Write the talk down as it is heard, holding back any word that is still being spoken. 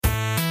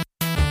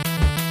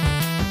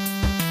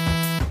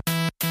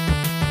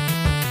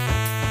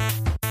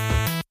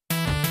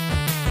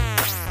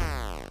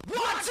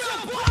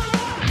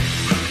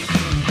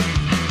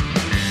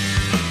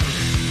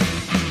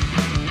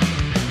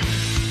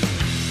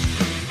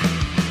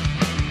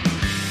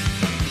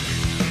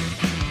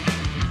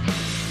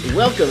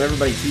Welcome,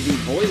 everybody, to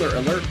the Boiler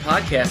Alert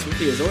podcast. With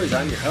you, as always,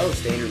 I'm your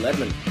host, Andrew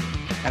Ledman.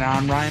 And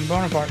I'm Ryan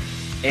Bonaparte.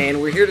 And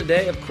we're here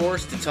today, of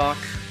course, to talk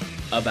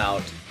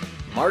about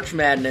March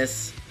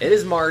Madness. It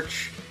is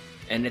March,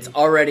 and it's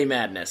already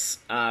madness.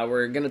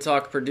 We're going to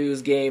talk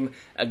Purdue's game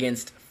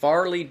against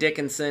Fairleigh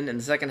Dickinson in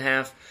the second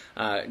half.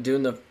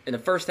 In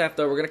the first half,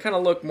 though, we're going to kind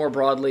of look more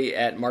broadly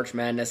at March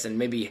Madness and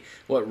maybe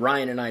what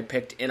Ryan and I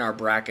picked in our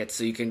brackets,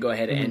 so you can go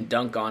ahead and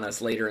dunk on us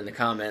later in the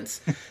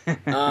comments.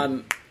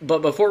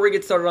 But before we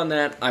get started on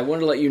that, I want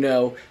to let you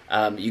know,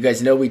 you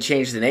guys know we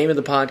changed the name of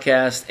the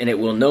podcast, and it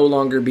will no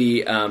longer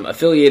be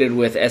affiliated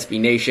with SB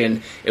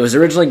Nation. It was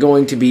originally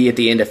going to be at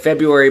the end of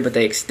February, but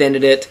they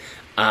extended it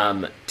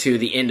to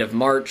the end of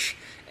March.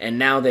 And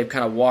now they've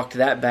kind of walked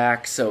that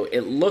back, so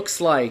it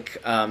looks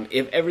like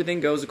if everything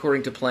goes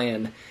according to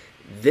plan,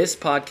 this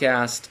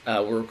podcast,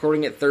 we're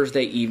recording it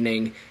Thursday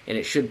evening, and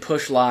it should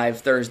push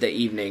live Thursday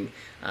evening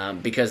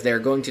because they're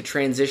going to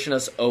transition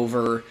us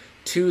over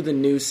to the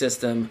new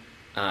system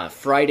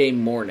Friday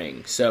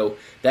morning. So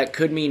that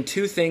could mean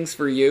two things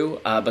for you,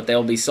 but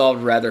they'll be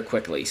solved rather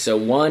quickly. So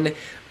one,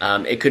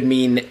 it could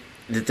mean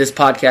that this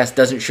podcast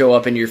doesn't show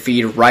up in your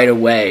feed right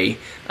away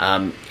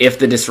if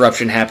the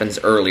disruption happens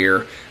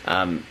earlier.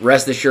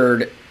 Rest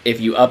assured, if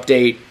you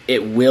update,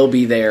 it will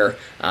be there,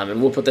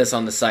 and we'll put this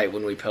on the site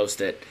when we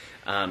post it.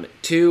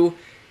 Two,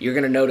 you're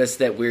going to notice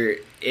that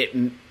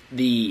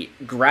the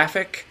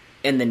graphic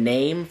and the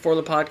name for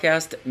the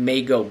podcast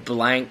may go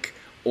blank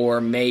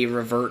or may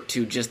revert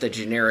to just a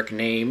generic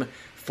name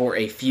for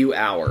a few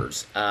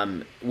hours.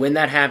 When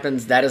that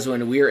happens, that is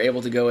when we are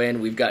able to go in.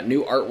 We've got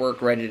new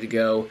artwork ready to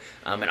go,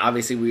 and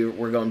obviously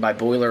we're going by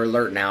Boiler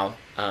Alert now,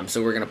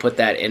 so we're going to put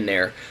that in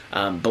there.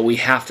 But we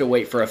have to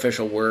wait for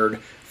official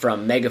word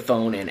from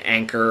Megaphone and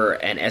Anchor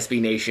and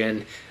SB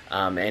Nation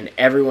and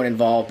everyone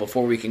involved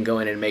before we can go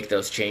in and make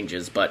those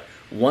changes. But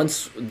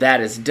once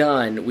that is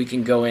done, we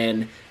can go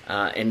in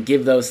and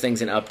give those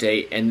things an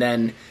update, and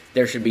then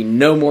there should be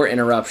no more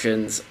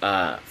interruptions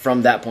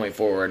from that point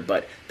forward.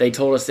 But they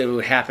told us that it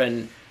would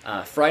happen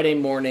Friday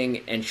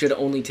morning and should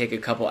only take a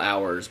couple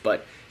hours.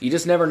 But you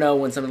just never know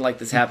when something like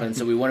this happens,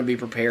 so we want to be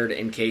prepared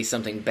in case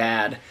something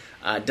bad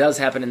does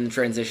happen in the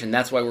transition.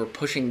 That's why we're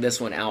pushing this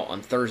one out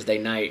on Thursday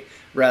night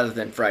rather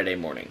than Friday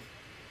morning.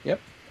 Yep.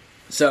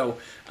 So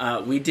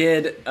we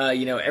did,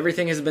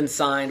 everything has been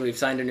signed. We've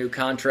signed a new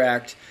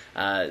contract.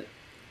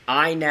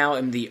 I now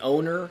am the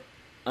owner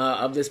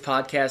of this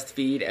podcast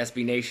feed.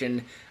 SB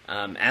Nation,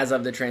 as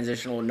of the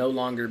transition, will no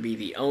longer be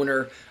the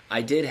owner.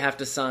 I did have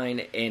to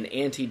sign an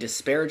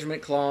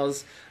anti-disparagement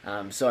clause,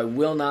 so I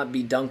will not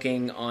be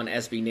dunking on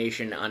SB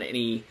Nation on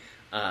any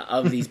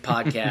of these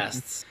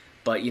podcasts.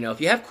 But, if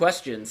you have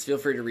questions, feel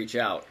free to reach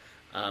out.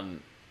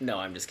 No,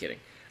 I'm just kidding.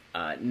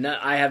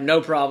 I have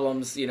no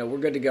problems. We're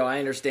good to go. I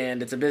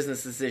understand it's a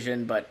business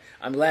decision, but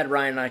I'm glad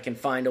Ryan and I can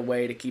find a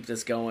way to keep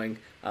this going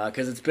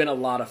because it's been a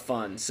lot of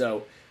fun.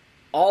 So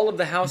all of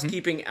the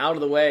housekeeping out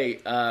of the way.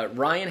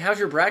 Ryan, how's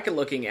your bracket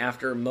looking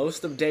after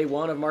most of day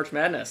one of March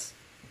Madness?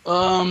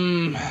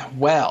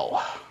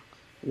 Well,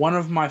 one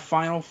of my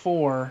final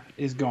four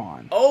is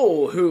gone.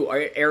 Oh, who?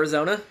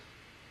 Arizona?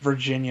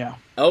 Virginia.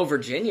 Oh,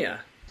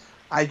 Virginia.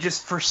 I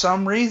just, for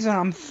some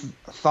reason,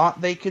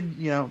 thought they could,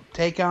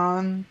 take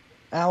on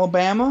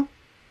Alabama,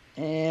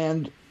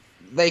 and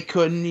they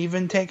couldn't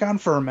even take on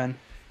Furman.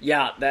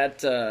 Yeah,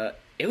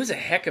 it was a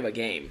heck of a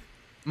game.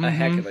 A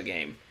heck of a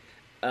game.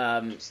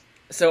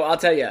 So I'll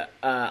tell you,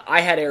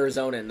 I had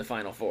Arizona in the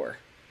Final Four.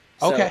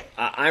 So okay.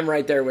 I'm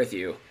right there with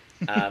you.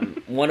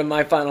 One of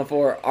my Final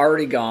Four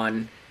already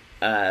gone.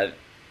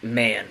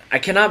 Man, I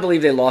cannot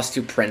believe they lost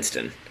to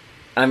Princeton.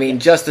 I mean,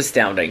 just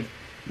astounding.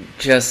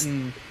 Just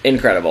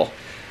incredible.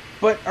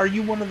 But are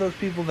you one of those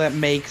people that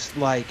makes,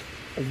 like,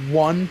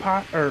 one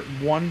bracket?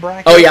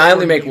 Oh, yeah, I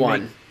only make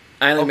one.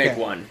 I only make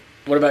one.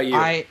 What about you?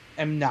 I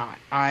am not.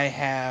 I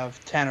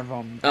have 10 of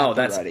them. Oh,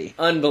 that's ready.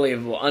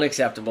 Unbelievable.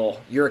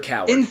 Unacceptable. You're a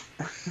coward.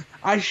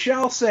 I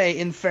shall say,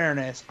 in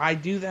fairness, I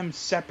do them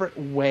separate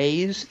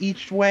ways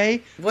each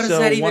way. What does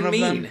that even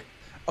mean?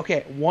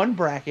 One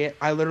bracket,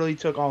 I literally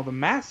took all the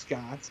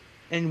mascots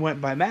and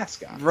went by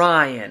mascots.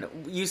 Ryan,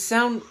 you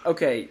sound...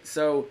 Okay,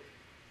 so...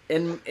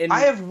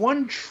 I have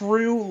one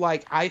true,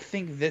 I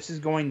think this is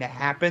going to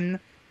happen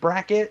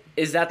bracket.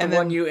 Is that the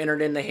one you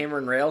entered in the Hammer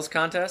and Rails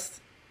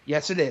contest?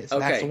 Yes, it is.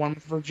 Okay. That's the one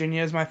with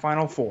Virginia as my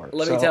Final Four.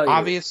 Let me tell you.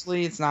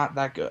 Obviously, it's not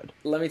that good.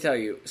 Let me tell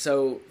you.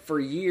 So, for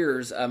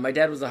years, my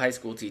dad was a high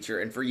school teacher,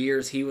 and for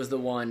years, he was the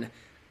one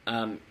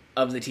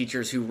of the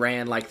teachers who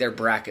ran, their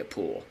bracket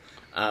pool.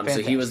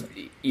 So he was,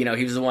 he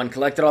was the one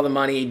collected all the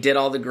money, did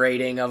all the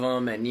grading of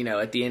them, and,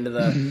 at the end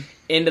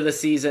of the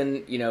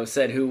season,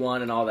 said who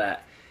won and all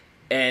that.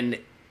 And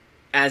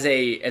as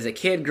a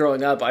kid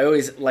growing up, I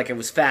always, I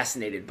was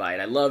fascinated by it.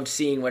 I loved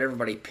seeing what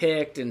everybody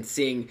picked and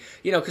seeing,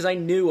 because I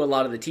knew a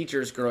lot of the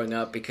teachers growing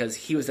up because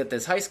he was at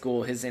this high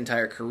school his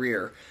entire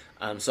career.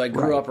 So I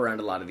grew up around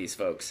a lot of these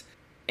folks.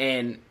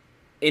 And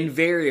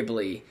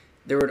invariably,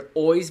 there would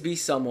always be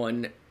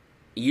someone,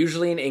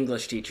 usually an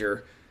English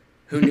teacher,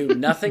 who knew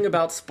nothing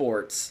about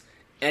sports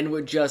and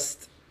would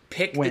just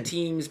pick the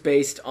teams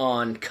based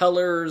on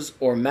colors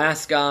or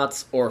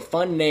mascots or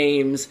fun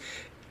names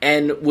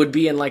and would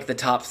be in like the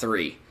top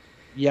 3.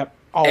 Yep,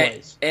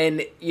 always.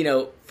 And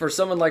for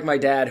someone like my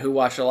dad who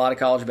watched a lot of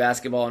college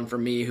basketball, and for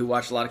me who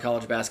watched a lot of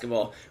college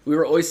basketball, we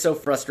were always so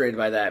frustrated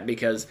by that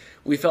because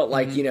we felt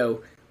like,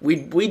 we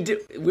were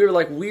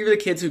the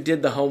kids who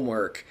did the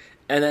homework,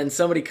 and then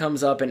somebody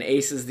comes up and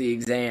aces the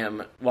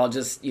exam while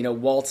just,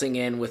 waltzing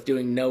in with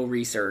doing no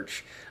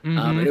research.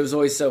 And it was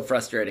always so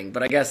frustrating.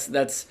 But I guess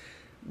that's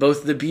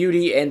both the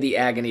beauty and the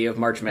agony of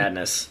March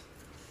Madness.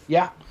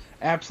 Yeah,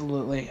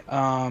 absolutely.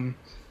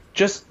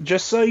 Just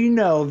so you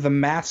know, the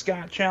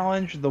mascot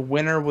challenge, the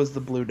winner was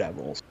the Blue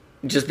Devils.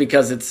 Just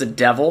because it's a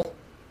devil?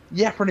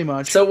 Yeah, pretty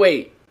much. So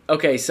wait,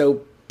 okay,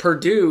 so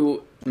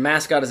Purdue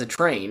mascot is a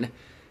train.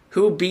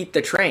 Who beat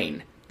the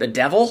train? The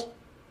devil?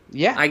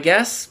 Yeah. I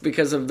guess,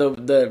 because of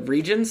the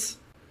regions?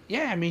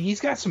 Yeah, I mean, he's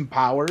got some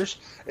powers.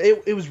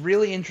 It was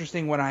really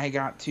interesting when I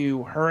got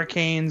to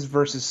Hurricanes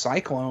versus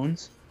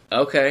Cyclones.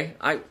 Okay,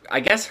 I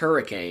guess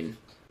Hurricane.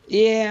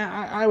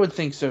 Yeah, I would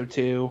think so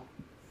too.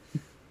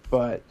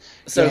 But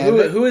so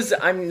who is?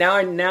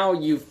 Now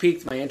you've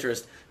piqued my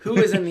interest. Who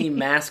is in the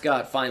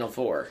mascot Final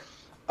Four?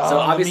 So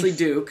obviously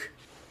Duke.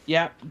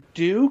 Yeah,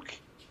 Duke,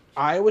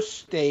 Iowa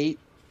State,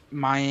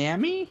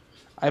 Miami,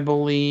 I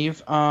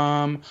believe.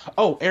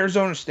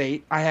 Arizona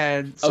State. I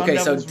had Sun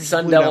Devils versus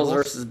Sun Blue Devils Devils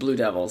versus Blue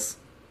Devils.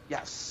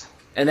 Yes.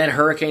 And then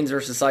Hurricanes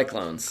versus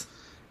Cyclones.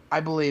 I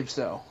believe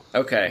so.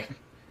 Okay.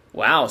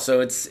 Wow. So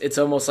it's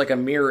almost like a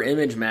mirror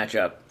image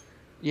matchup.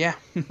 Yeah.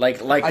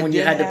 Like when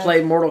you had to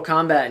play Mortal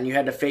Kombat and you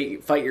had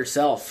to fight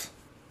yourself.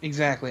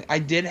 Exactly. I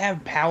did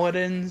have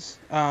Paladins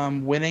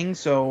winning,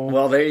 so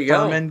well, there you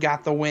go. Furman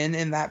got the win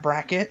in that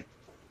bracket.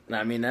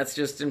 I mean, that's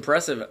just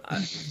impressive.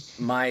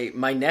 My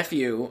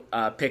nephew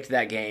picked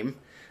that game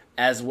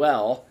as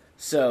well,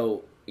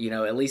 so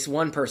at least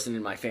one person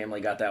in my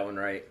family got that one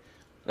right.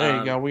 There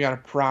you go. We got a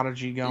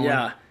prodigy going.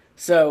 Yeah.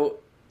 So,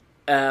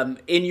 in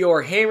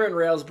your Hammer and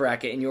Rails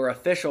bracket, in your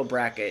official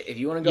bracket, if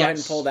you want to go ahead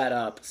and pull that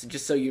up,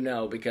 just so you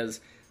know, because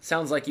it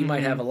sounds like you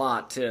might have a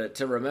lot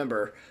to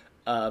remember.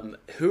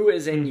 Who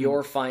is in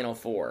your Final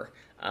Four?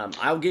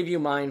 I'll give you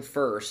mine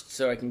first,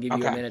 so I can give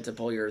you a minute to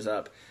pull yours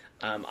up.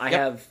 I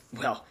have,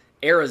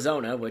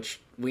 Arizona, which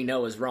we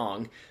know is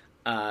wrong.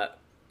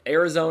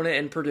 Arizona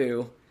and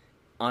Purdue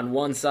on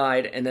one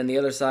side, and then the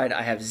other side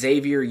I have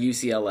Xavier,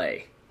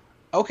 UCLA.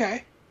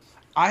 Okay.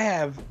 I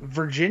have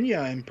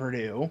Virginia and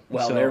Purdue.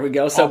 Well, there we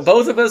go. So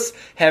both of us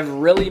have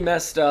really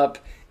messed up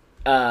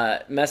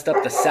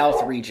the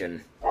South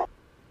region.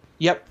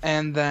 Yep,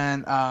 and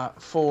then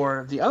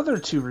for the other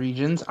two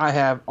regions, I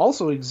have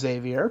also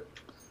Xavier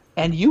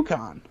and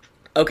UConn.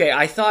 Okay,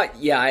 I thought,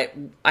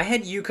 I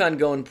had UConn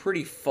going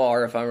pretty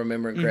far, if I'm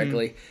remembering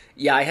correctly.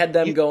 Yeah, I had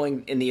them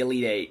going in the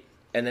Elite Eight,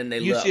 and then they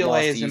lost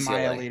UCLA is to UCLA. in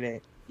my Elite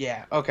Eight.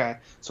 Yeah, okay.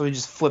 So we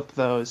just flipped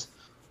those.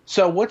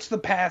 So what's the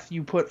path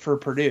you put for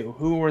Purdue?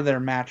 Who were their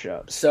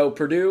matchups? So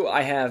Purdue,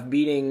 I have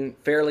beating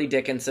Fairleigh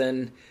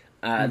Dickinson,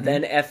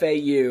 then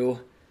FAU,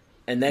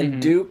 and then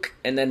Duke,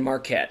 and then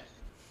Marquette.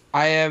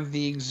 I have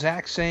the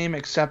exact same,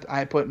 except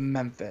I put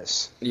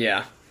Memphis.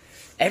 Yeah.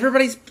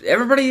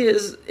 Everybody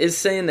is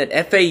saying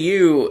that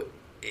FAU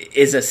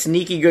is a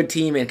sneaky good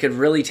team and could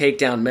really take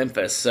down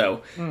Memphis.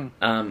 So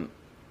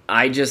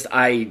I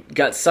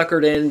got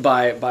suckered in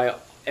by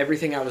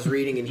everything I was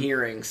reading and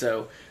hearing.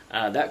 So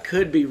that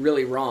could be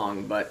really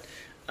wrong, but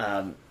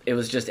it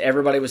was just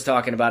everybody was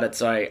talking about it,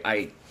 so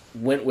I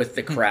went with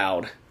the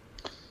crowd.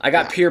 I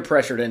got peer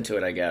pressured into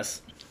it, I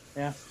guess.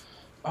 Yeah.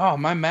 Oh,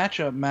 my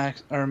mascot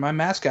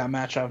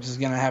matchup is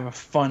going to have a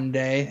fun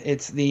day.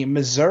 It's the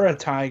Missouri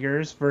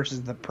Tigers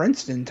versus the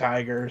Princeton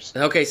Tigers.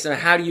 Okay, so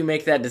how do you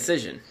make that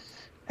decision?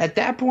 At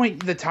that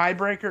point, the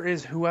tiebreaker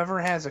is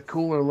whoever has a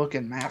cooler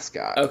looking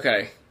mascot.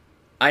 Okay.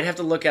 I'd have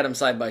to look at them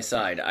side by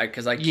side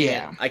because I can't.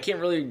 Yeah. I can't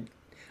really.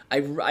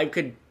 I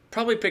could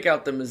probably pick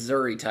out the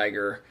Missouri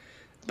Tiger,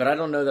 but I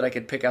don't know that I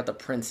could pick out the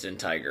Princeton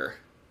Tiger.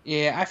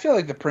 Yeah, I feel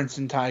like the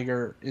Princeton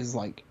Tiger is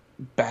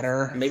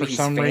better. Maybe for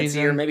some fancier.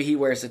 reason. Maybe he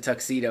wears a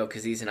tuxedo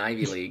because he's an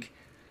Ivy League.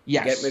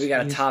 Yes. Maybe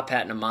got a top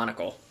hat and a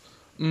monocle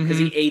because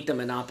he ate the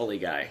Monopoly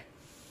guy.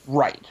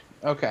 Right.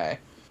 Okay.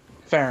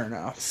 Fair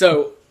enough.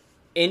 So,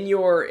 in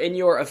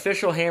your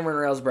official Hammer and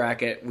Rails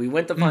bracket, we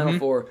went the Final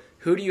Four.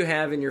 Who do you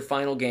have in your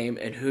final game,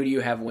 and who do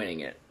you have winning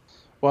it?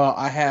 Well,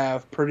 I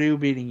have Purdue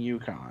beating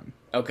UConn.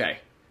 Okay.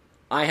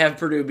 I have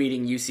Purdue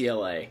beating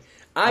UCLA.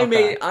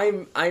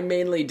 I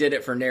mainly did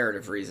it for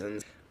narrative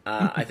reasons.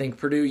 I think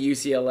Purdue,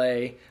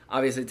 UCLA,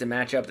 obviously it's a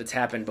matchup that's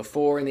happened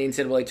before in the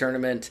NCAA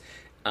tournament,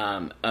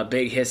 a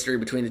big history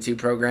between the two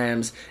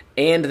programs,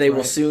 and they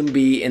will soon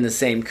be in the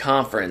same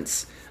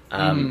conference.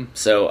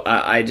 So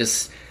I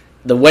just,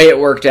 the way it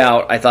worked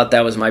out, I thought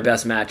that was my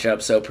best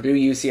matchup. So Purdue,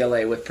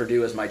 UCLA with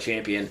Purdue as my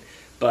champion.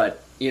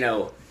 But,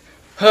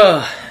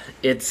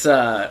 it's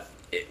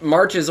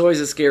March is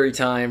always a scary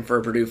time for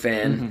a Purdue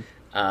fan.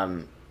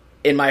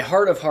 In my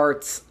heart of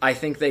hearts, I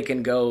think they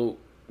can go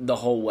the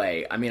whole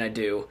way. I mean, I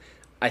do.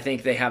 I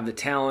think they have the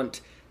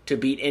talent to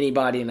beat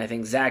anybody, and I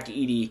think Zach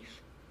Edey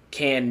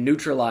can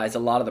neutralize a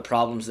lot of the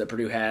problems that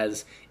Purdue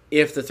has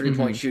if the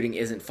three-point shooting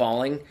isn't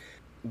falling.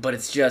 But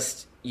it's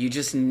just, you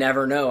just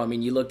never know. I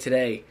mean, you look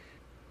today,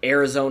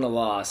 Arizona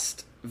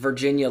lost,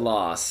 Virginia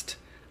lost.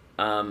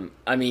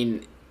 I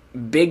mean,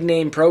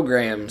 big-name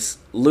programs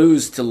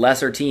lose to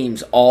lesser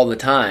teams all the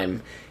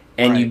time,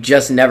 and you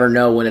just never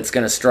know when it's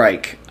going to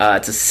strike.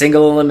 It's a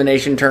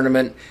single-elimination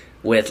tournament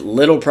with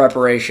little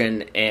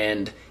preparation,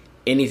 and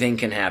anything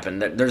can happen.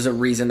 There's a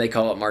reason they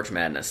call it March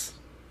Madness.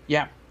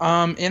 Yeah.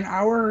 In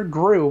our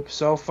group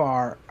so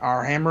far,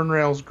 our Hammer and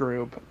Rails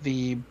group,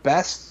 the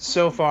best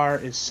so far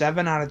is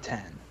 7 out of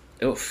 10.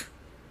 Oof.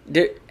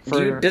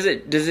 Does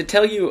it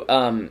tell you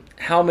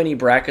how many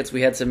brackets we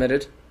had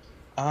submitted?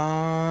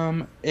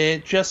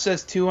 It just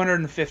says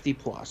 250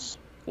 plus.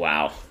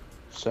 Wow.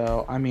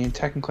 So, I mean,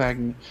 technically I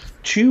can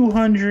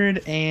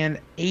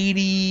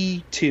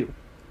 282.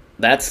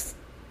 That's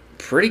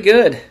pretty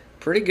good.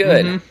 Pretty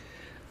good.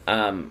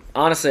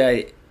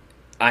 Honestly,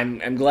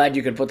 I'm glad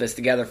you could put this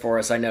together for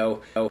us. I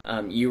know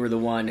you were the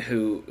one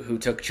who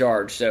took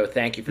charge, so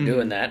thank you for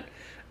doing that.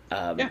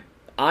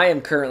 I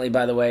am currently,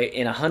 by the way,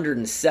 in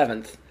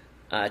 107th,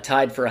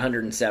 tied for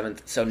 107th,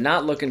 so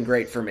not looking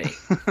great for me.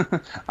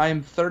 I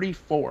am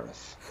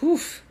 34th. Whew.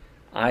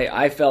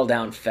 I fell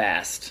down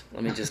fast,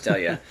 let me just tell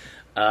you.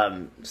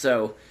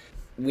 So,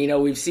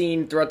 we've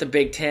seen throughout the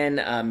Big Ten,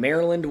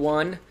 Maryland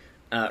won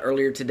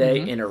earlier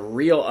today in a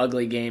real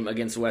ugly game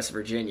against West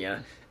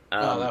Virginia.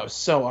 That was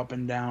so up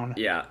and down.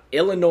 Yeah.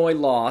 Illinois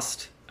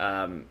lost.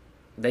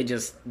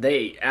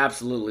 They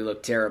absolutely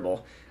looked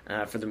terrible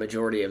for the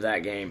majority of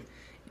that game.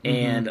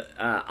 And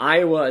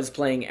Iowa is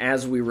playing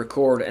as we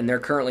record, and they're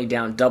currently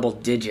down double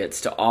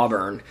digits to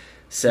Auburn.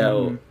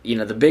 So,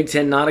 the Big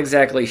Ten not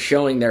exactly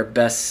showing their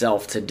best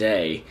self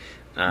today.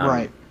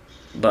 Right.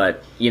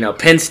 But,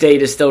 Penn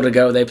State is still to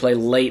go. They play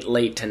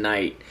late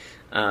tonight.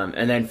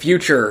 And then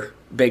future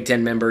Big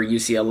Ten member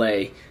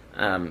UCLA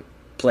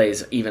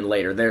plays even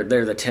later.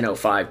 They're the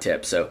 10:05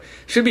 tip. So,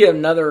 should be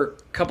another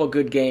couple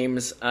good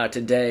games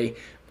today.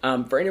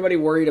 For anybody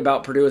worried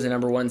about Purdue as a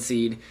number one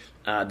seed,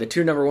 the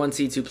two number one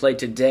seeds who played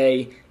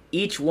today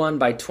each won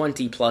by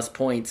 20-plus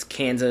points.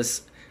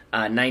 Kansas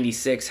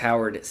 96,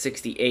 Howard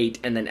 68,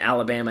 and then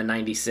Alabama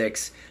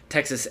 96.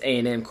 Texas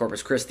A&M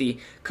Corpus Christi,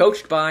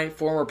 coached by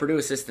former Purdue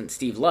assistant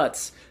Steve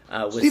Lutz,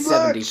 with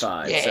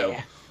 75.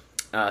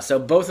 Yeah. So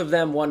both of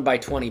them won by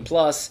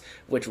 20-plus,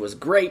 which was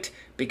great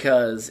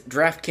because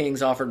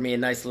DraftKings offered me a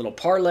nice little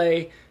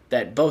parlay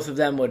that both of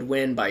them would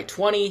win by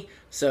 20,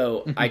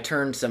 so I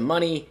turned some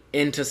money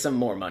into some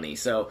more money.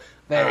 So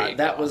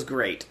that was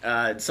great.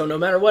 So no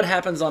matter what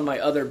happens on my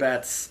other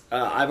bets,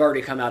 I've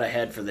already come out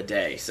ahead for the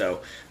day.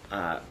 So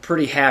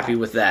pretty happy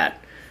with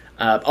that.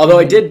 Although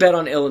I did bet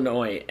on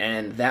Illinois,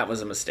 and that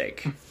was a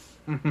mistake.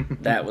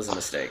 That was a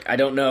mistake. I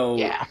don't know.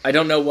 Yeah. I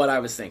don't know what I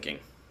was thinking.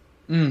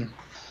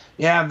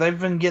 Yeah, they've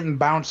been getting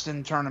bounced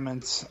in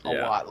tournaments a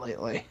lot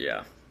lately.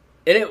 Yeah.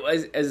 And it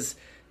was,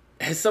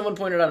 as someone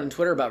pointed out on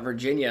Twitter about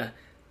Virginia,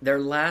 their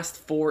last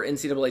 4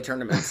 NCAA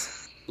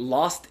tournaments,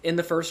 lost in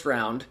the first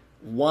round,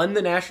 won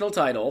the national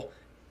title,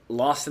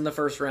 lost in the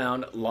first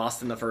round,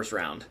 lost in the first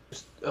round.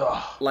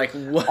 Ugh. Like,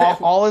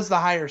 what? All is the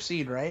higher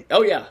seed, right?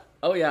 Oh, yeah.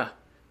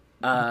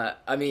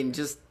 I mean,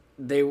 just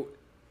they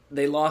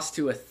lost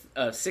to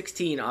a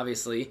 16,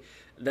 obviously.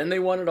 Then they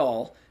won it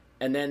all.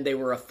 And then they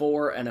were a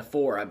 4 and a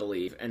 4, I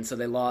believe. And so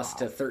they lost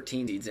to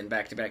 13 seeds in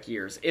back-to-back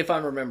years, if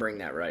I'm remembering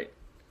that right.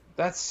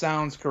 That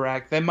sounds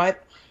correct. They were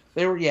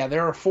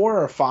a 4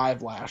 or a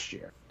 5 last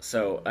year.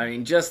 So, I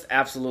mean, just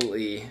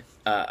absolutely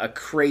a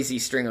crazy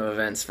string of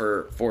events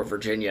for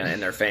Virginia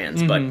and their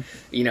fans. But,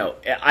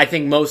 I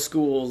think most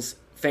schools'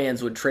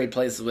 fans would trade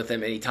places with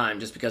them anytime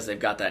just because they've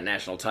got that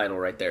national title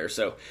right there.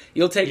 So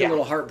you'll take a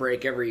little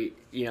heartbreak every,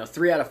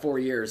 3 out of 4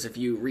 years if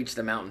you reach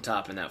the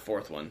mountaintop in that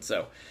 4th one.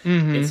 So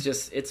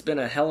it's been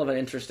a hell of an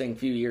interesting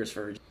few years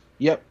for Virginia.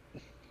 Yep.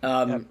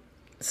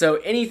 So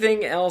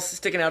anything else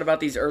sticking out about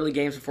these early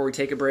games before we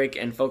take a break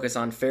and focus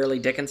on Fairleigh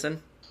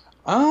Dickinson?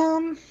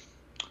 No,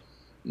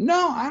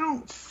 I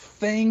don't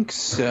think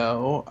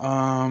so.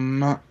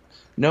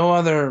 No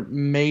other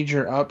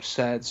major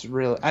upsets,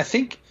 really. I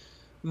think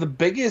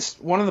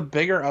one of the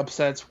bigger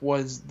upsets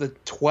was the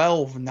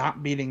 12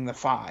 not beating the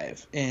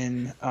 5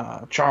 in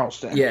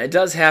Charleston. Yeah, it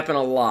does happen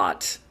a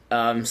lot.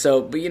 But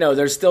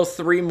there's still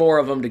 3 more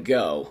of them to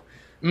go.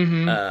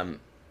 Duke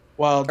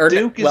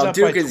is up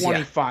by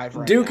 25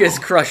 right Duke now. is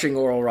crushing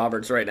Oral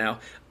Roberts right now.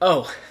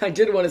 Oh, I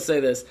did want to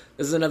say this.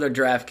 This is another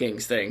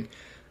DraftKings thing.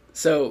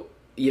 So,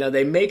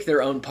 they make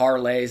their own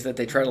parlays that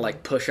they try to,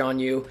 push on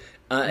you.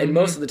 And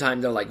most of the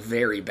time, they're,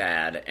 very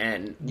bad.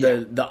 And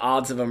the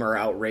odds of them are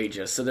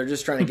outrageous. So they're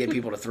just trying to get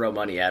people to throw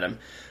money at them.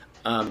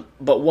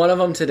 But one of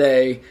them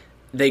today,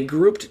 they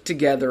grouped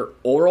together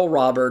Oral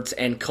Roberts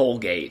and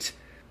Colgate.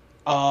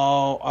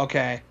 Oh,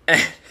 okay.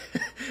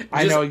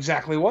 I know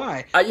exactly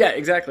why. Yeah,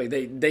 exactly.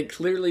 They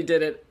clearly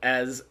did it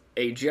as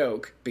a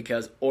joke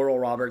because Oral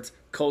Roberts,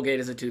 Colgate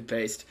is a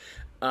toothpaste,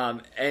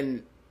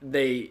 and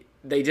they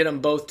did them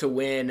both to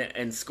win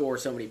and score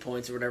so many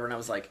points or whatever. And I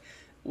was like,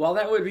 while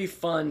that would be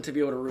fun to be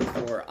able to root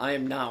for, I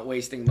am not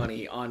wasting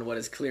money on what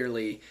is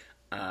clearly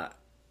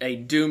a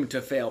doomed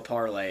to fail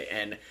parlay,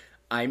 and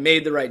I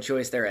made the right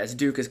choice there, as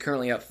Duke is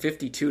currently up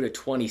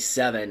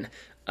 52-27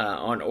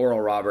 on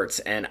Oral Roberts,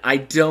 and I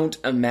don't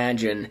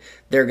imagine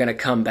they're going to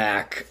come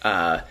back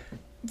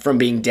from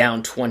being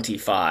down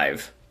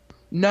 25.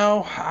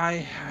 No,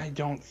 I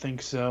don't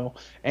think so.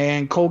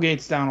 And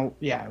Colgate's down,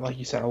 like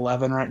you said,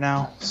 11 right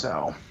now.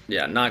 So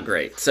yeah, not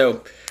great.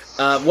 So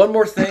one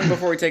more thing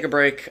before we take a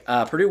break.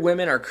 Purdue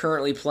women are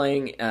currently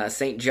playing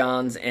St.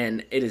 John's,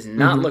 and it is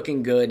not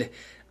looking good.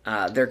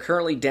 They're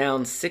currently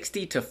down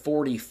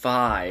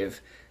 60-45,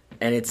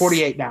 and it's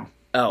 48 now.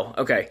 Oh,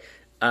 okay.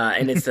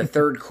 And it's the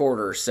third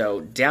quarter, so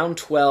down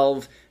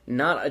 12.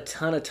 Not a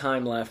ton of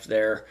time left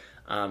there.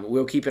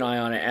 We'll keep an eye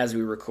on it as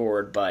we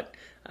record, but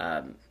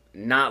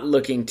not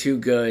looking too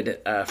good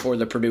for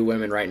the Purdue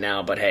women right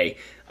now. But hey,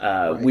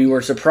 we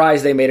were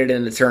surprised they made it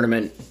in the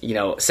tournament.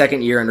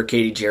 Second year under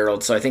Katie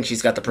Gerald, so I think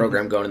she's got the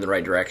program going in the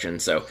right direction.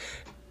 So,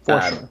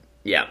 for sure.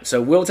 Yeah.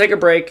 So we'll take a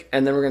break,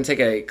 and then we're going to take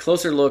a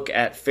closer look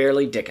at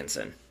Fairleigh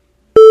Dickinson.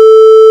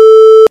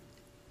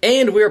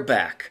 And we're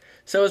back.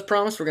 So as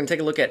promised, we're going to take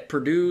a look at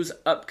Purdue's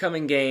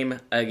upcoming game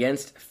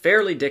against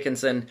Fairleigh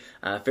Dickinson.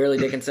 Fairleigh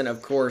Dickinson,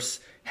 of course,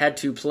 had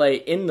to play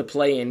in the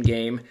play-in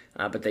game,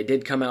 but they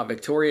did come out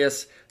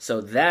victorious. So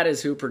that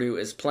is who Purdue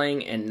is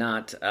playing, and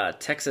not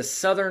Texas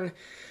Southern.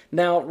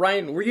 Now,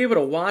 Ryan, were you able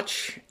to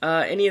watch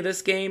any of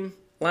this game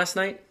last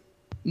night?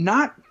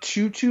 Not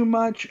too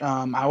much.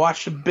 I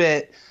watched a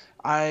bit.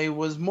 I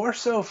was more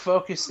so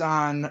focused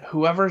on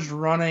whoever's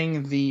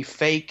running the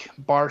fake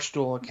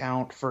Barstool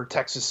account for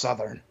Texas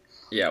Southern.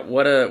 Yeah,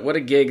 what a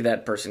gig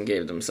that person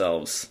gave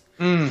themselves.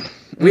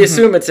 We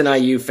assume it's an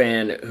IU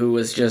fan who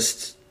was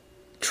just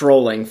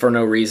trolling for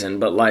no reason,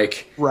 but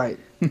right.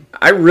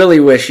 I really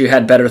wish you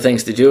had better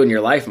things to do in your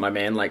life, my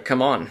man.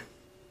 Come on.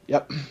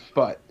 Yep,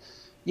 but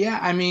yeah,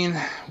 I mean,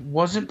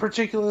 wasn't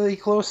particularly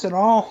close at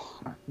all.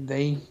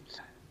 They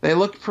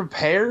looked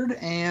prepared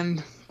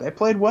and they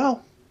played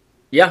well.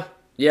 Yeah.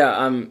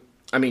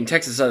 I mean,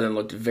 Texas Southern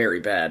looked very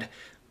bad.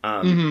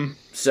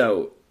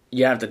 So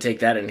you have to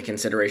take that into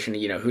consideration,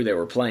 who they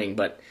were playing.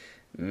 But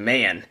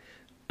man,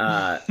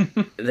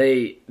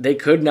 they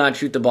could not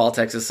shoot the ball,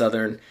 Texas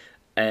Southern,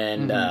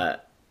 and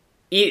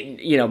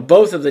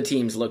both of the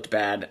teams looked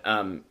bad.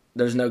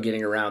 There's no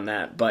getting around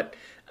that. But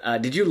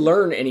did you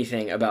learn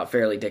anything about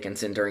Fairleigh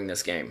Dickinson during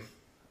this game?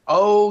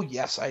 Oh,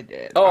 yes, I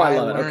did. Oh, I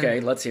love it.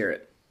 Okay, let's hear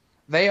it.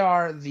 They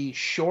are the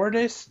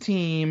shortest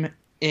team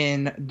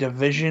in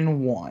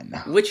Division I.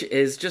 Which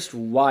is just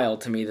wild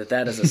to me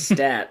that is a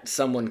stat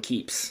someone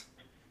keeps.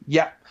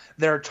 Yep.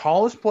 Their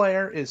tallest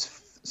player is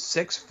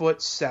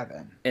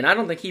 6'7". And I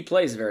don't think he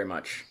plays very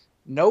much.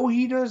 No,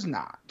 he does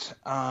not.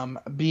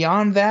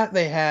 Beyond that,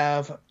 they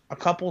have a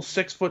couple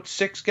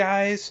 6'6"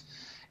 guys,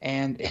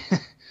 and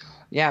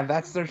yeah,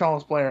 that's their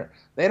tallest player.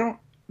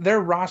 Their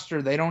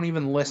roster, they don't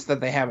even list that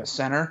they have a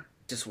center.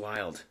 Just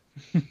wild.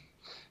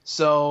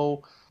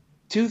 So,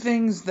 two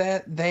things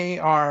that they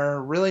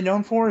are really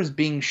known for is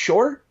being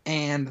short,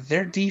 and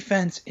their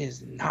defense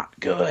is not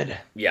good.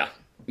 Yeah.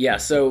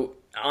 So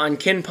on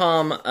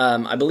KenPom,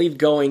 I believe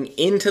going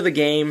into the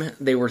game,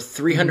 they were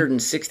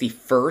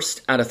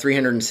 361st out of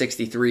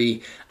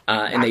 363,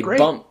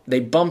 and they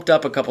bumped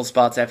up a couple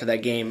spots after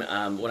that game.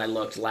 When I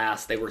looked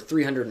last, they were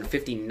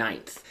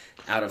 359th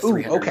out of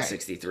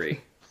 363. Okay.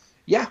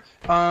 Yeah.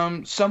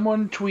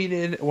 Someone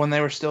tweeted when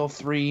they were still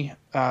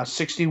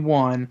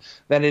 361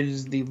 that it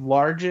is the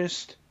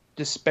largest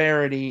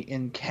disparity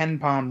in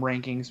KenPom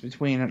rankings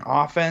between an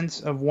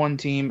offense of one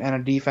team and a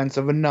defense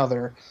of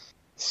another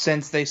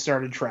since they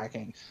started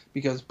tracking,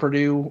 because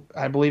Purdue,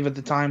 I believe at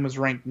the time, was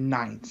ranked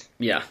 9th.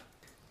 Yeah.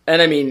 And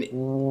I mean,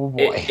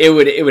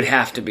 it would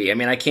have to be. I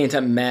mean, I can't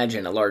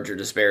imagine a larger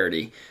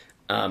disparity.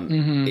 A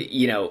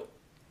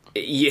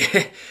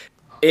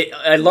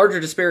larger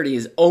disparity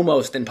is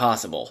almost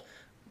impossible.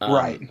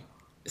 Right.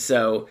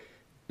 So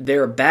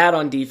they're bad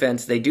on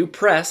defense. They do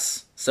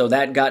press, so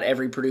that got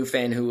every Purdue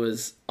fan who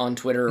was on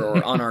Twitter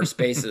or on our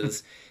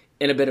spaces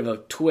in a bit of a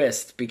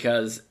twist,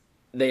 because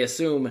they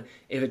assume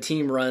if a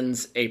team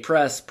runs a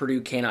press, Purdue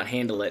cannot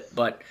handle it.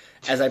 But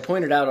as I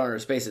pointed out on our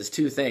spaces,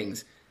 two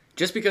things.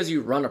 Just because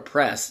you run a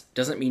press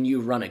doesn't mean you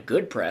run a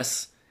good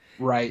press.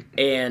 Right.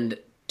 And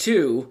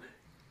two,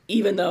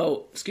 even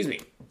though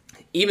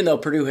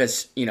Purdue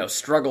has,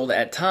 struggled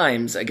at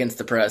times against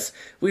the press,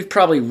 we've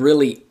probably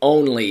really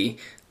only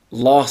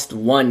lost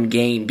one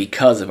game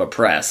because of a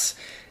press.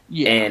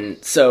 Yeah.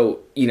 And so,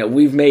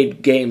 we've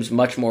made games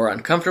much more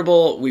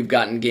uncomfortable. We've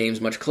gotten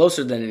games much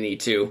closer than they need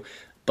to.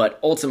 But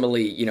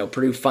ultimately,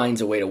 Purdue finds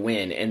a way to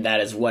win, and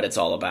that is what it's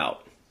all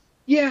about.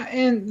 Yeah,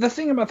 and the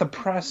thing about the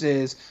press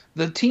is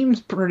the teams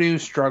Purdue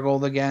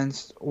struggled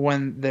against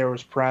when there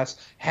was press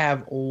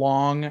have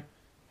long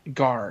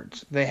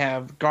guards. They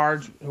have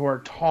guards who are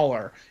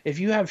taller. If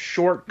you have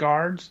short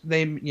guards,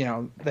 they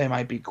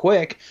might be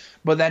quick,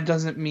 but that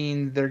doesn't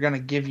mean they're going to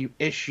give you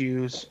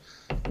issues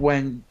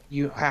when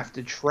you have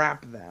to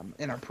trap them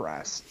in a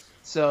press.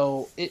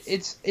 So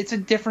it's a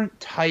different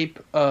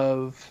type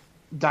of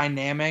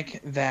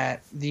dynamic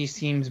that these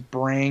teams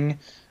bring.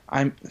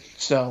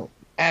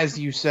 As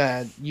you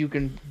said, you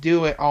can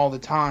do it all the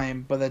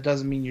time, but that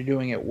doesn't mean you're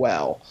doing it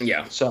well.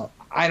 Yeah. So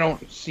I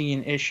don't see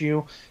an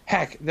issue.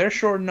 Heck, they're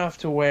short enough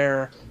to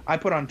where I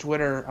put on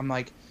Twitter, I'm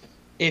like,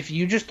 if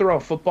you just throw a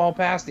football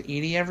pass to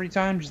Edie every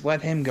time, just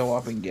let him go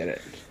up and get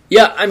it.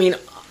 Yeah, I mean,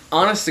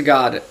 honest to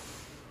God,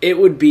 it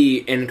would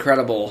be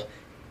incredible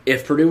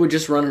if Purdue would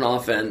just run an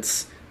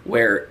offense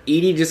where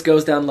Edie just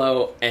goes down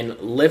low and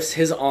lifts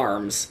his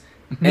arms,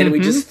 and we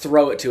just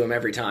throw it to him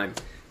every time.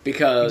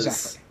 Because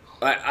Exactly.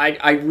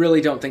 I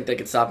really don't think they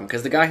could stop him.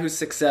 Because the guy who's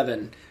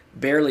 6'7"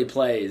 barely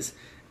plays.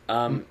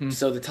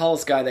 So the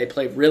tallest guy they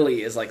play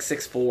really is like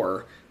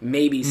 6'4",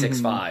 maybe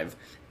 6'5",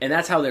 and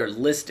that's how they're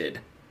listed.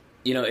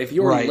 You know, if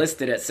you're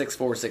listed at 6'4",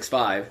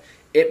 6'5",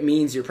 it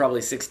means you're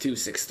probably 6'2",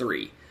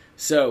 6'3".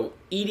 So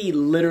Edie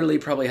literally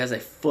probably has a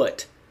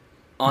foot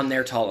on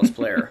their tallest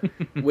player,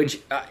 which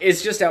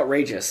is just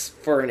outrageous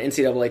for an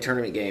NCAA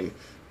tournament game.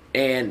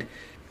 And,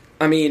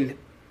 I mean,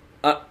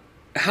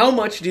 how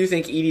much do you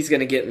think Edie's going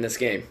to get in this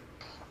game?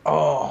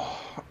 Oh,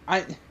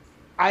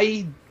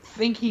 I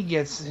think he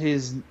gets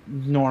his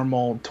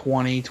normal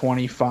 20,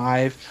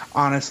 25.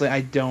 Honestly,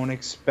 I don't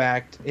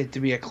expect it to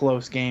be a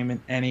close game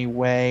in any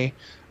way.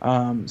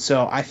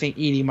 So I think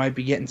Edie might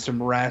be getting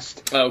some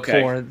rest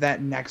for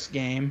that next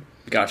game.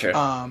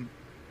 Gotcha.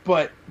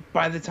 But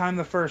by the time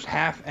the first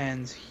half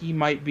ends, he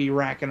might be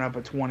racking up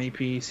a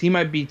 20-piece. He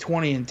might be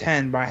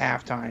 20-10 by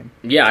halftime.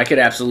 Yeah, I could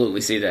absolutely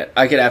see that.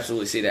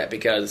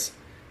 Because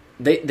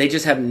they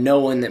just have no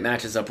one that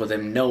matches up with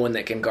him, no one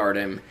that can guard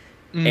him.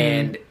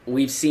 And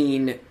we've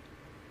seen,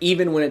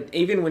 even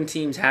when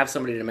teams have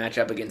somebody to match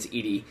up against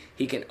Edie,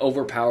 he can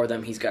overpower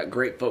them. He's got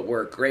great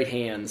footwork, great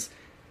hands,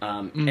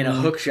 and a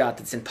hook shot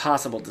that's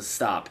impossible to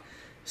stop.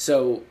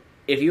 So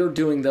if you're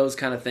doing those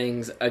kind of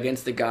things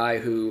against a guy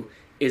who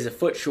is a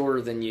foot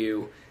shorter than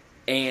you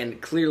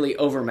and clearly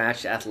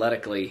overmatched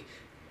athletically,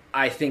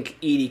 I think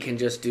Edie can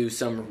just do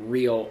some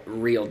real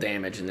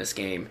damage in this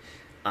game.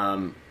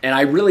 And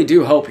I really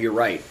do hope you're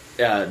right,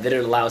 that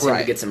it allows him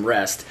to get some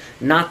rest.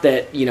 Not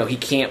that, he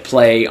can't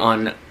play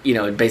on,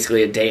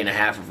 basically a day and a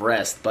half of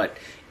rest, but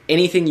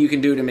anything you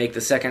can do to make the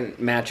second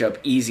matchup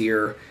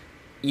easier,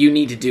 you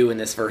need to do in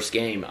this first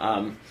game.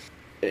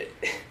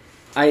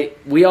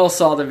 We all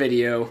saw the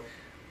video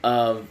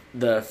of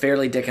the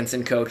Fairleigh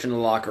Dickinson coach in the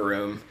locker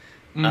room.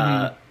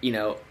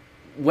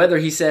 Whether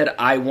he said,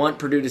 I want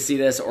Purdue to see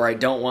this or I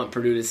don't want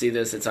Purdue to see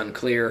this, it's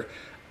unclear.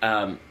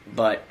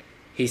 But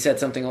he said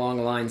something along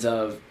the lines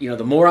of,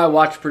 the more I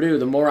watch Purdue,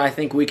 the more I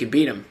think we can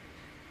beat them.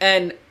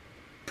 And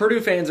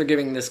Purdue fans are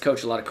giving this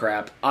coach a lot of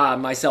crap,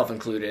 myself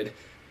included,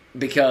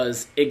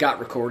 because it got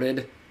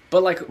recorded.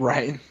 But,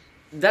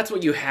 that's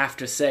what you have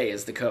to say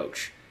as the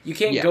coach. You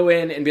can't go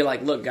in and be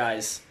like, look,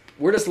 guys,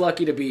 we're just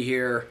lucky to be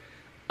here.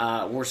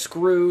 We're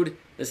screwed.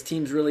 This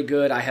team's really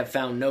good. I have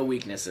found no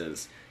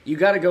weaknesses. You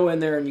got to go in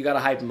there and you got to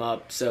hype them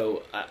up.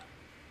 So,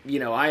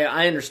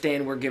 I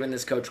understand we're giving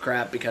this coach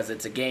crap because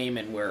it's a game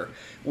and we're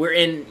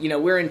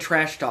in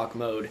trash talk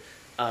mode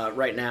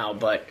right now.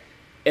 But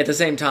at the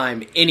same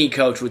time, any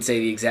coach would say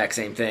the exact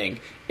same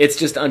thing. It's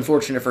just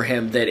unfortunate for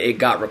him that it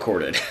got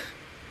recorded.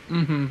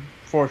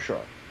 For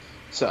sure.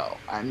 So,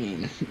 I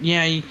mean,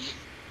 yeah,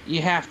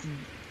 you have to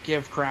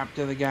give crap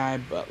to the guy,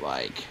 but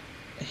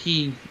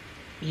he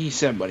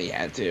said what he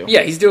had to.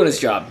 Yeah, he's doing his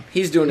job.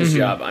 His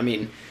job. I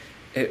mean,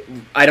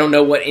 I don't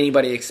know what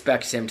anybody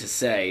expects him to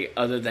say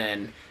other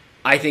than,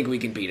 I think we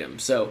can beat him.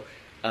 So,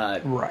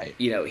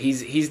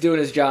 he's doing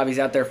his job. He's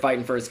out there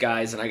fighting for his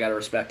guys, and I got to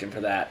respect him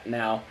for that.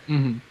 Now,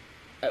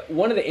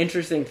 one of the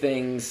interesting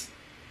things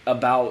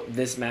about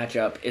this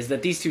matchup is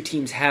that these two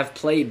teams have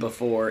played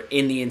before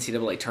in the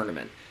NCAA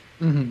tournament.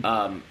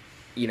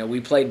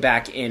 We played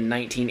back in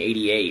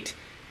 1988,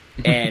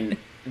 and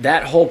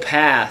that whole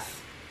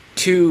path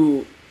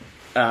for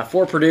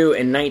Purdue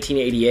in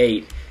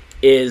 1988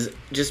 is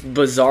just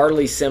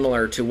bizarrely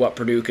similar to what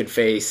Purdue could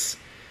face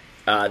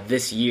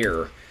this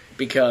year,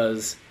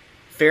 because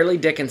Fairleigh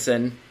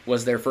Dickinson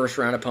was their first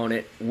round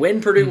opponent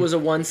when Purdue was a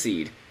 1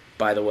 seed,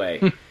 by the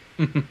way.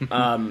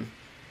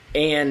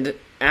 And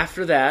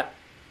after that,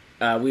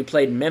 we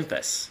played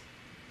Memphis.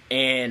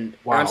 And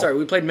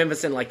we played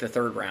Memphis in the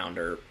third round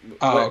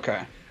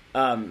okay.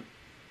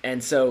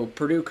 And so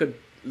Purdue could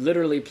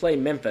literally play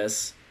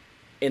Memphis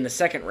in the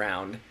second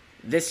round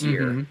this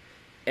year.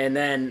 And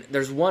then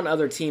there's one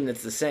other team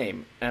that's the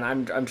same. And I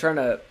was trying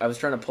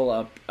to pull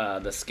up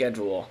the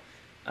schedule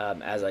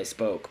as I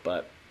spoke,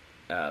 but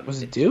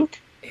was it Duke?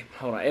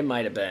 Hold on, it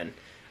might have been.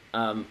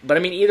 But I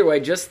mean, either way,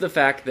 just the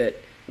fact that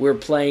we're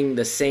playing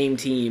the same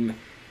team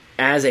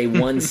as a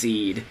 1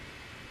 seed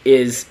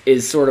is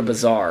sort of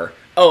bizarre.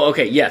 Oh,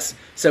 okay, yes.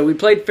 So we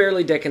played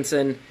Fairleigh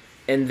Dickinson,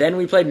 and then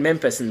we played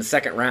Memphis in the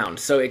second round.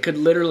 So it could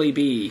literally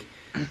be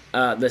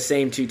the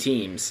same two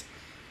teams.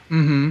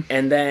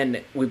 And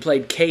then we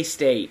played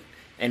K-State,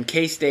 and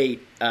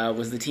K-State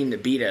was the team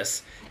that beat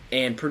us.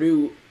 And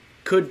Purdue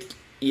could,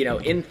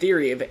 in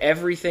theory, if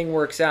everything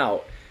works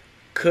out,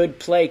 could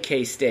play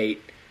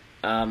K-State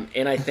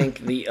in, I think,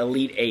 the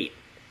Elite Eight.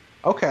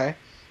 Okay.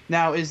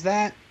 Now, is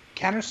that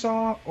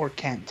Kennesaw or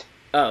Kent?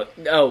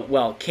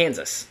 Well,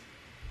 Kansas.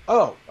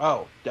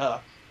 Duh.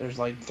 There's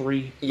like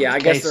 3 Yeah, I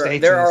K guess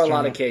states there in are this a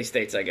lot of tournament.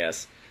 K-States, I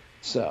guess.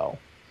 So,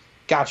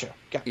 gotcha.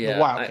 Yeah, The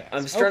Wildcats. I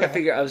was trying to Okay.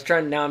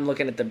 figure. Now I'm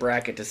looking at the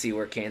bracket to see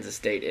where Kansas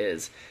State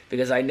is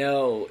because I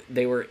know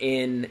they were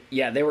in.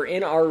 Yeah, they're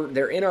in our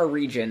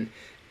region.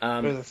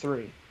 They're the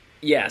 3.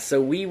 Yeah, so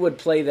we would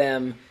play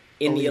them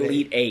in the Elite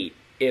Elite Eight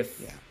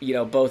if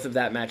both of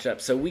that match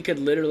up. So we could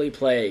literally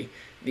play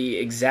the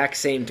exact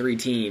same 3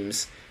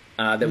 teams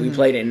that we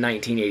played in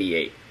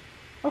 1988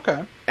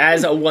 Okay.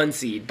 as a 1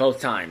 seed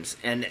both times,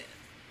 and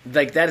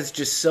like that is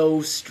just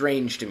so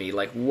strange to me.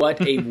 Like,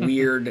 what a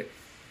weird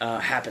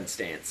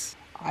happenstance.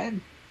 I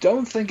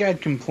don't think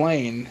I'd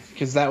complain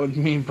because that would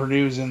mean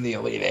Purdue's in the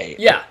Elite 8.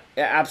 Yeah,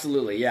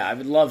 absolutely. Yeah, I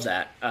would love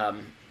that.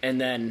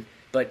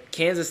 But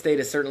Kansas State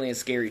is certainly a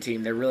scary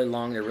team. They're really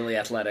long. They're really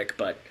athletic.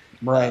 But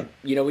Right.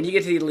 when you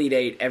get to the Elite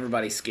Eight,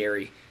 everybody's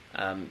scary.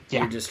 Yeah.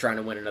 You're just trying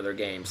to win another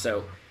game.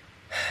 So,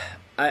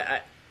 I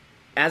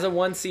as a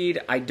 1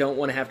 seed, I don't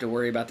want to have to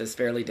worry about this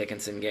Fairleigh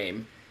Dickinson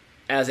game.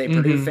 As a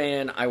Purdue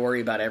fan, I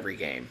worry about every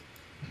game.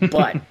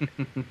 But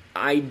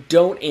I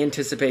don't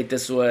anticipate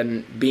this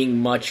one being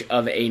much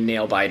of a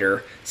nail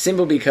biter,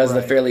 simply because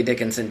the Fairleigh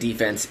Dickinson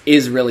defense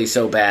is really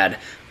so bad.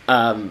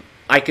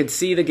 I could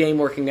see the game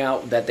working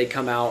out that they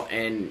come out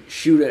and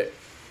shoot it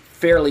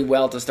fairly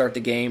well to start the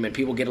game, and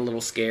people get a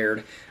little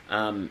scared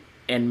and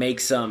make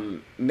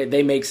some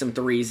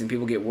threes, and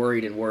people get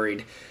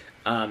worried.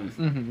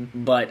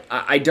 But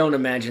I don't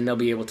imagine they'll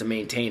be able to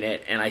maintain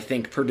it, and I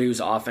think Purdue's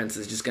offense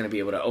is just going to be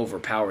able to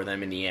overpower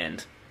them in the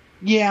end.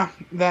 Yeah,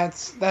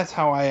 that's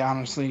how I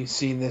honestly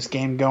see this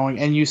game going.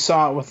 And you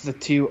saw it with the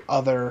 2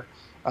 other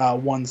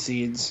 1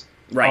 seeds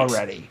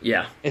already.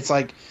 Yeah. It's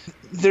like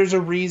there's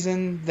a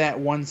reason that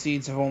 1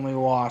 seeds have only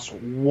lost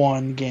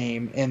 1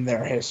 game in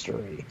their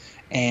history,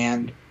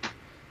 and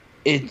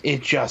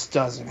it just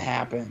doesn't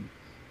happen.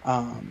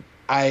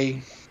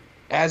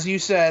 As you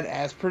said,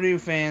 as Purdue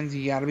fans,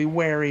 you got to be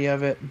wary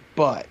of it,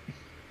 but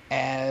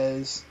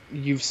as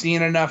you've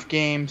seen enough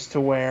games to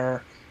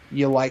where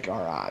you like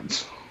our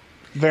odds.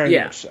 Very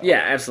much so. Yeah,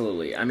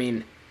 absolutely. I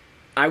mean,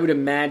 I would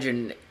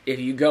imagine if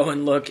you go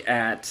and look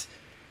at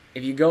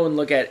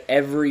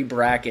every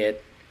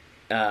bracket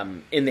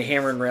in the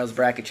Hammer and Rails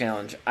Bracket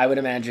Challenge, I would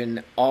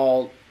imagine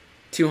all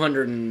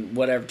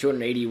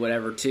 280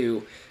 whatever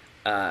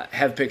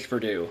have picked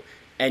Purdue,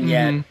 and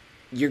yet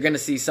you're going to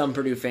see some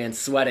Purdue fans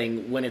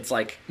sweating when it's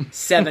like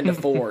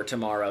 7-4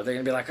 tomorrow. They're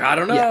going to be like, I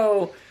don't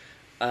know.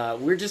 Yeah.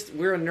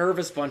 We're a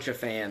nervous bunch of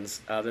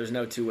fans. There's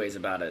no 2 ways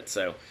about it.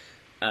 So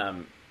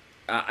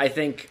I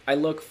think I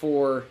look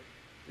for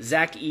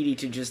Zach Edey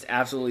to just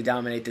absolutely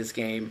dominate this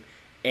game,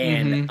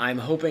 and I'm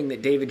hoping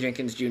that David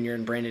Jenkins Jr.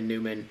 and Brandon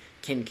Newman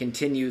can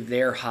continue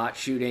their hot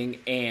shooting,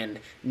 and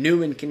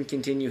Newman can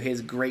continue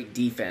his great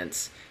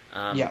defense.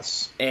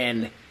 Yes.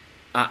 And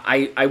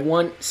I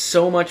want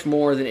so much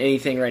more than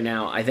anything right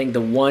now. I think the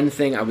one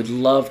thing I would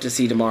love to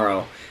see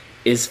tomorrow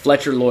is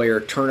Fletcher Lawyer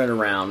turn it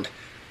around,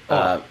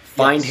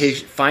 find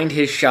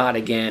his shot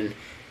again,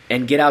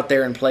 and get out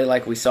there and play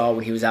like we saw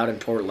when he was out in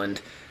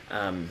Portland.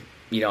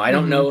 I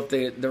don't know if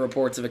the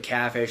reports of a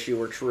calf issue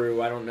are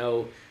true. I don't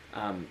know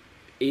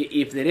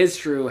if it is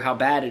true, how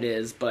bad it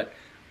is, but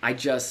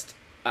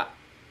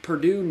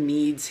Purdue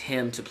needs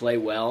him to play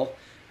well.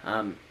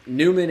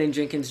 Newman and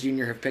Jenkins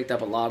Jr. have picked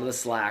up a lot of the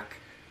slack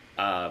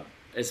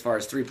as far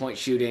as three-point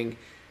shooting,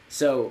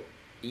 so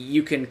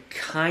you can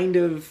kind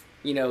of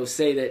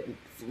say that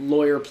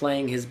Lawyer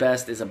playing his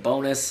best is a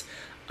bonus,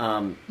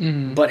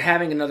 but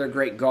having another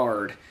great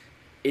guard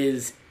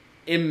is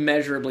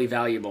immeasurably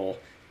valuable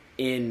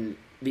in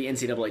the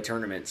NCAA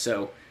tournament.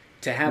 So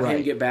to have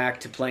him get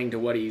back to playing to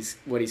what he's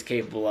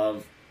capable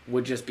of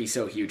would just be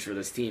so huge for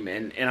this team,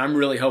 and I'm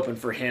really hoping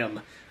for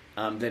him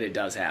that it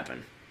does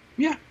happen.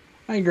 Yeah,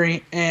 I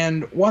agree.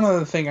 And one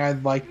other thing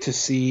I'd like to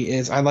see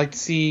is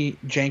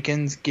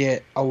Jenkins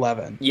get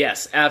 11.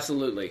 Yes,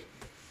 absolutely.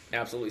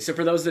 So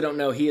for those that don't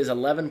know, he is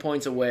 11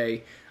 points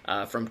away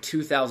from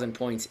 2,000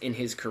 points in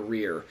his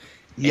career.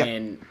 Yep.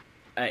 And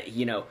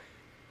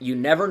you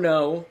never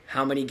know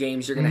how many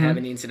games you're going to have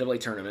in the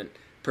NCAA tournament.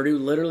 Purdue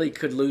literally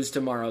could lose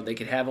tomorrow. They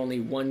could have only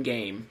 1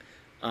 game.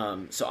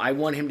 So I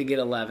want him to get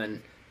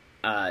 11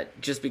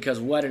 just because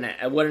what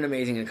an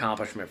amazing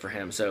accomplishment for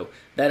him. So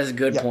that is a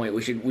good point.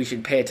 We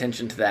should pay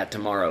attention to that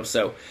tomorrow.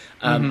 So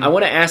I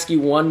want to ask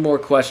you one more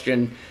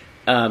question.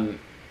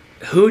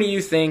 Who do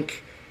you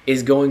think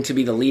is going to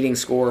be the leading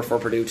scorer for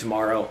Purdue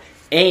tomorrow?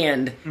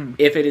 And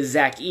if it is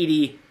Zach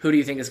Edey, who do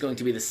you think is going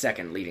to be the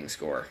second leading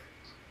scorer?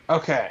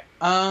 Okay.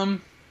 I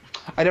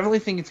definitely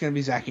think it's going to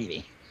be Zach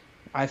Edey.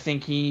 I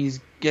think he's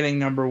getting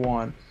number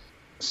 1.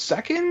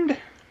 Second?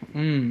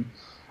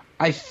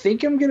 I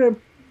think I'm going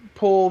to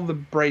pull the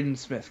Braden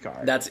Smith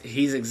card.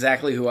 He's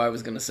exactly who I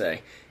was going to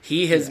say.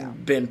 He has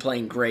been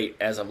playing great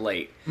as of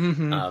late.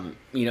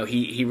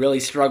 He really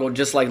struggled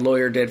just like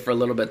Lawyer did for a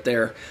little bit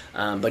there,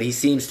 but he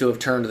seems to have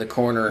turned the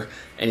corner,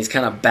 and he's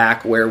kind of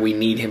back where we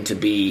need him to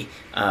be,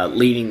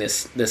 leading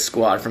this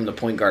squad from the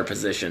point guard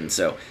position.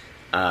 So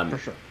For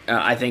sure.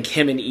 I think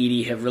him and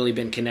Edie have really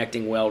been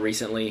connecting well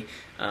recently,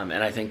 and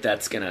I think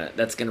that's gonna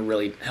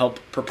really help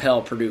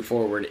propel Purdue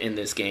forward in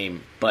this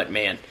game. But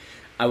man,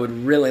 I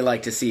would really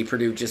like to see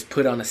Purdue just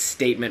put on a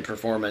statement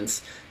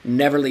performance,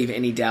 never leave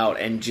any doubt,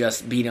 and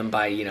just beat them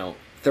by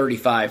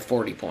 35,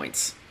 40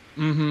 points.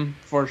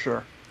 For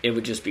sure. It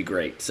would just be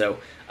great. So,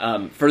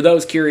 for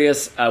those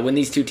curious, when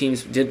these two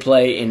teams did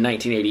play in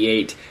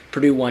 1988,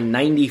 Purdue won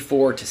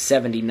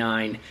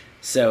 94-79.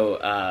 So,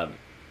 a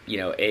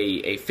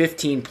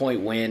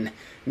 15-point win.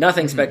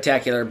 Nothing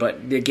spectacular,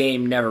 but the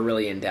game never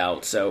really in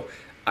doubt. So,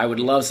 I would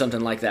love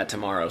something like that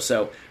tomorrow.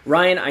 So,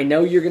 Ryan, I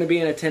know you're going to be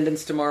in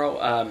attendance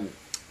tomorrow.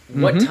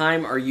 What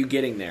time are you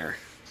getting there?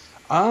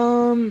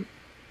 I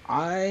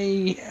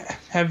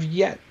have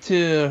yet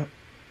to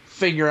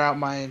figure out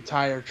my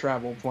entire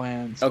travel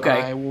plans. Okay.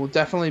 I will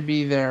definitely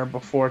be there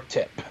before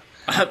tip.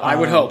 I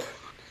would hope.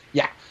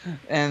 Yeah.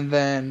 And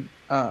then,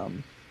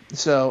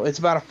 so it's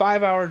about a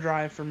 5-hour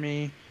drive for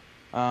me.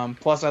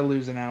 Plus I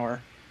lose an hour.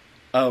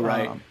 Oh,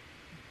 right.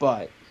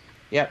 But,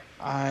 yep,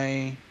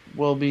 I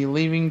will be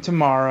leaving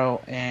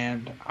tomorrow,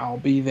 and I'll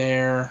be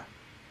there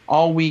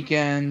all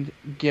weekend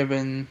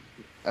given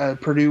a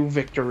Purdue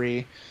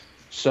victory.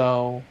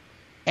 So,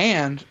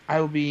 and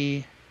I will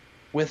be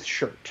with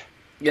shirt.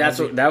 Yeah,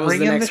 that was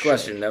the next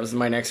question. That was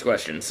my next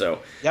question. So,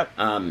 yep.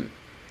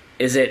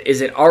 Is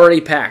it already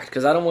packed?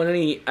 Because I don't want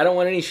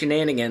any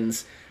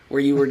shenanigans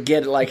where you would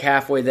get like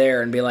halfway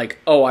there and be like,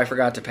 oh, I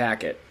forgot to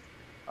pack it.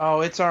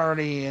 Oh, it's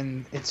already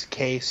in its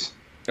case.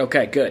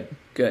 Okay, good.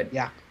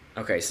 Yeah.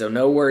 Okay, so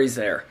no worries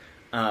there.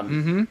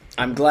 I'm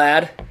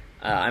glad.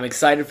 I'm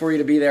excited for you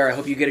to be there. I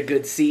hope you get a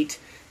good seat,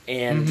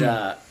 and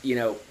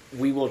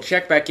we will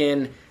check back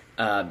in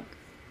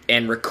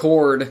and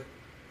record.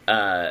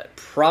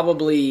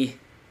 Probably.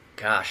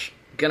 Gosh,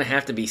 gonna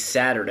have to be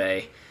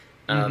Saturday,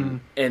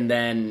 and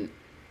then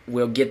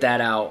we'll get that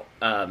out,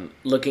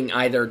 looking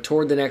either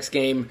toward the next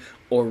game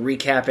or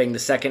recapping the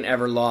second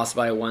ever loss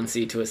by a 1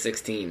 seed to a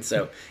 16.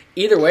 So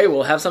either way,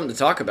 we'll have something to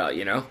talk about,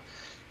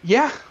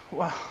 Yeah,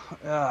 well,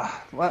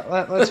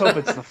 let's hope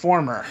it's the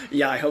former.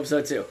 Yeah, I hope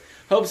so too.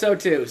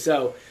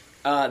 So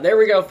there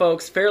we go,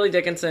 folks. Fairleigh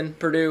Dickinson,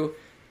 Purdue,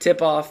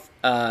 tip-off,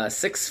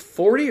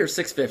 6:40 or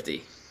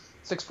 6:50?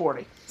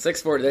 6:40.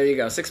 6:40, there you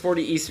go. 6:40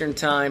 Eastern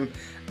Time.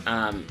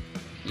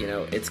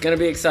 It's going to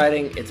be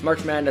exciting. It's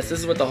March Madness. This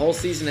is what the whole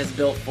season is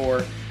built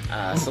for.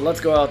 So let's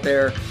go out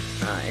there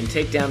and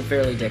take down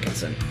Fairleigh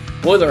Dickinson.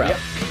 Boiler up. Yep.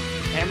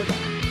 Hammer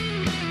down.